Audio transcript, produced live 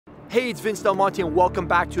Hey, it's Vince Delmonte and welcome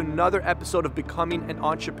back to another episode of Becoming an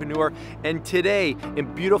Entrepreneur. And today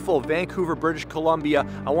in beautiful Vancouver, British Columbia,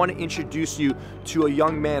 I want to introduce you to a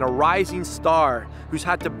young man, a rising star who's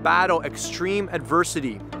had to battle extreme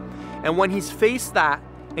adversity. And when he's faced that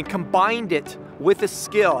and combined it with a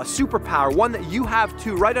skill, a superpower, one that you have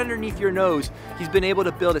too, right underneath your nose, he's been able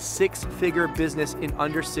to build a six-figure business in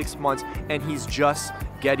under 6 months, and he's just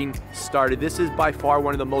getting started. This is by far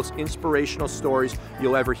one of the most inspirational stories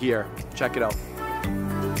you'll ever hear. Check it out.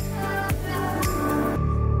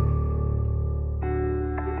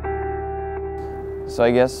 So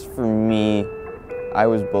I guess for me, I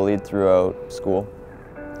was bullied throughout school,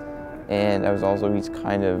 and I was always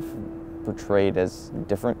kind of portrayed as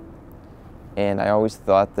different. And I always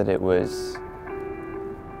thought that it was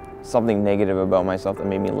something negative about myself that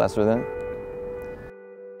made me lesser than.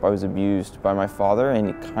 I was abused by my father, and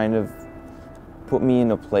it kind of put me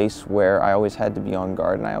in a place where I always had to be on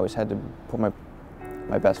guard, and I always had to put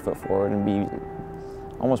my best foot forward and be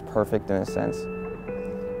almost perfect in a sense,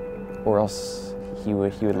 or else he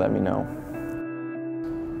would let me know.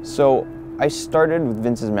 So I started with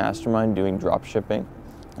Vince's mastermind doing drop shipping.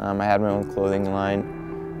 I had my own clothing line,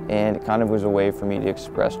 and it kind of was a way for me to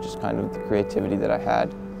express just kind of the creativity that I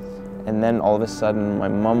had. And then all of a sudden, my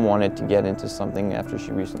mom wanted to get into something after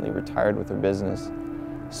she recently retired with her business.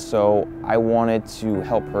 So I wanted to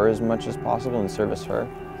help her as much as possible and service her.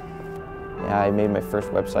 Yeah, I made my first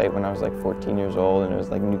website when I was like 14 years old, and it was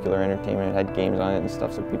like nuclear entertainment. It had games on it and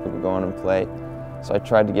stuff so people could go on and play. So I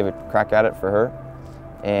tried to give a crack at it for her.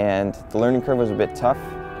 And the learning curve was a bit tough,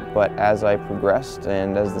 but as I progressed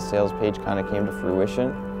and as the sales page kind of came to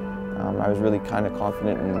fruition, I was really kind of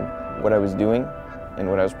confident in what I was doing and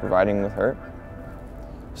what I was providing with her.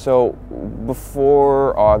 So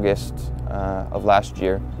before August of last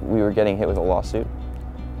year, we were getting hit with a lawsuit.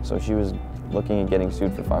 So she was looking at getting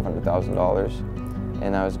sued for $500,000,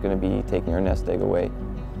 and I was going to be taking her nest egg away.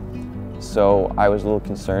 So I was a little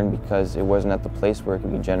concerned because it wasn't at the place where it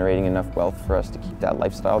could be generating enough wealth for us to keep that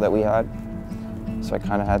lifestyle that we had. So I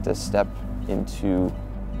kind of had to step into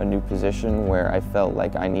a new position where I felt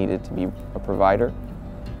like I needed to be a provider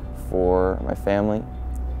for my family.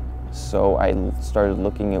 So I started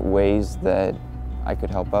looking at ways that I could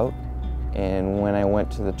help out. And when I went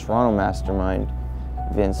to the Toronto Mastermind,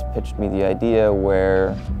 Vince pitched me the idea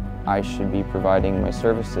where I should be providing my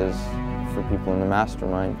services for people in the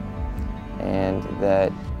Mastermind, and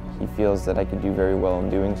that he feels that I could do very well in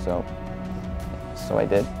doing so. So I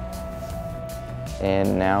did.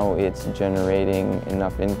 And now it's generating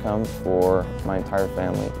enough income for my entire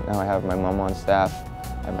family. Now I have my mom on staff,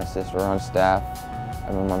 I have my sister on staff, I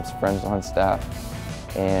have my mom's friends on staff,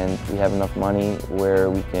 and we have enough money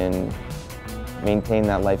where we can maintain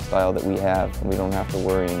that lifestyle that we have, and we don't have to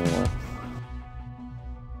worry anymore.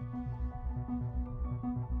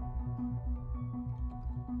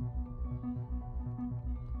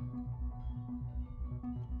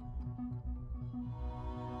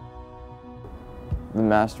 The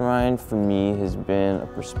Mastermind for me has been a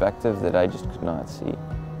perspective that I just could not see.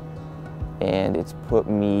 And it's put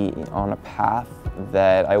me on a path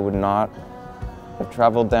that I would not have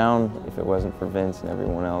traveled down if it wasn't for Vince and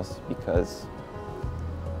everyone else, because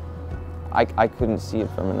I couldn't see it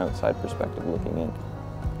from an outside perspective looking in.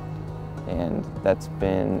 And that's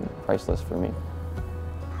been priceless for me.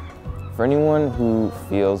 For anyone who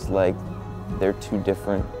feels like they're too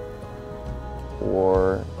different,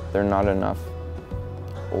 or they're not enough,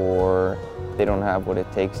 or they don't have what it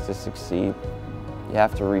takes to succeed, you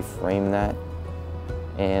have to reframe that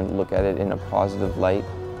and look at it in a positive light,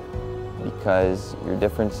 because your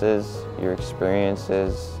differences, your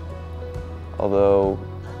experiences, although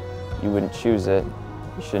you wouldn't choose it,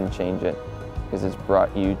 you shouldn't change it, because it's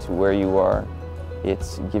brought you to where you are.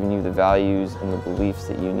 It's given you the values and the beliefs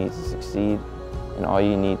that you need to succeed, and all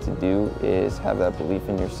you need to do is have that belief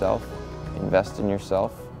in yourself, invest in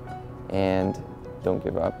yourself, and don't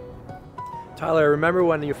give up. Tyler, I remember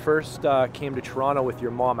when you first came to Toronto with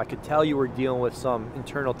your mom, I could tell you were dealing with some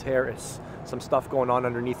internal terrorists, some stuff going on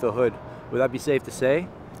underneath the hood. Would that be safe to say?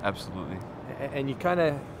 Absolutely. And you kind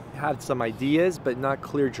of had some ideas, but not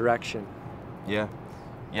clear direction. Yeah,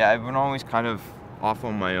 I've been always kind of off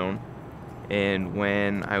on my own, and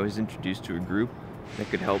when I was introduced to a group that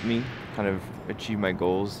could help me kind of achieve my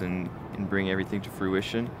goals and bring everything to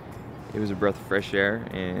fruition, it was a breath of fresh air,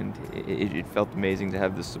 and it felt amazing to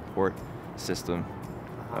have the support system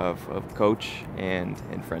of coach and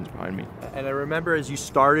friends behind me. And I remember as you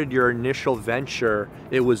started your initial venture,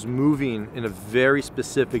 it was moving in a very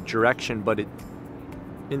specific direction, but it,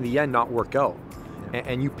 in the end, not work out. Yeah.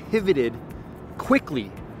 And you pivoted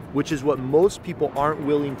quickly which is what most people aren't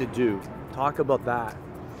willing to do. Talk about that.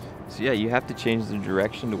 So yeah, you have to change the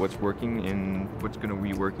direction to what's working and what's going to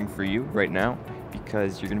be working for you right now,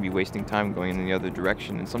 because you're going to be wasting time going in the other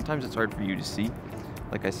direction, and sometimes it's hard for you to see.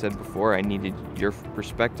 Like I said before, I needed your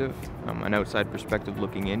perspective, an outside perspective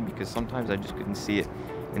looking in, because sometimes I just couldn't see it,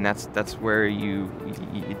 and that's where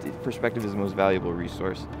perspective is the most valuable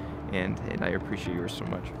resource, and I appreciate yours so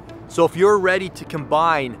much. So if you're ready to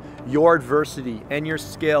combine your adversity and your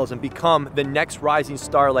skills and become the next rising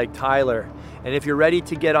star like Tyler, and if you're ready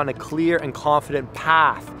to get on a clear and confident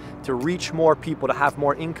path to reach more people, to have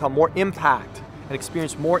more income, more impact, and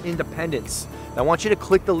experience more independence, I want you to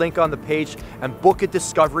click the link on the page and book a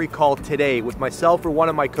discovery call today with myself or one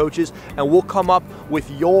of my coaches, and we'll come up with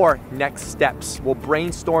your next steps. We'll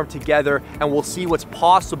brainstorm together and we'll see what's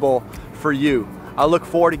possible for you. I look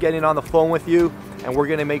forward to getting on the phone with you, and we're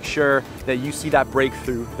gonna make sure that you see that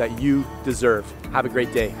breakthrough that you deserve. Have a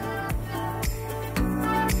great day.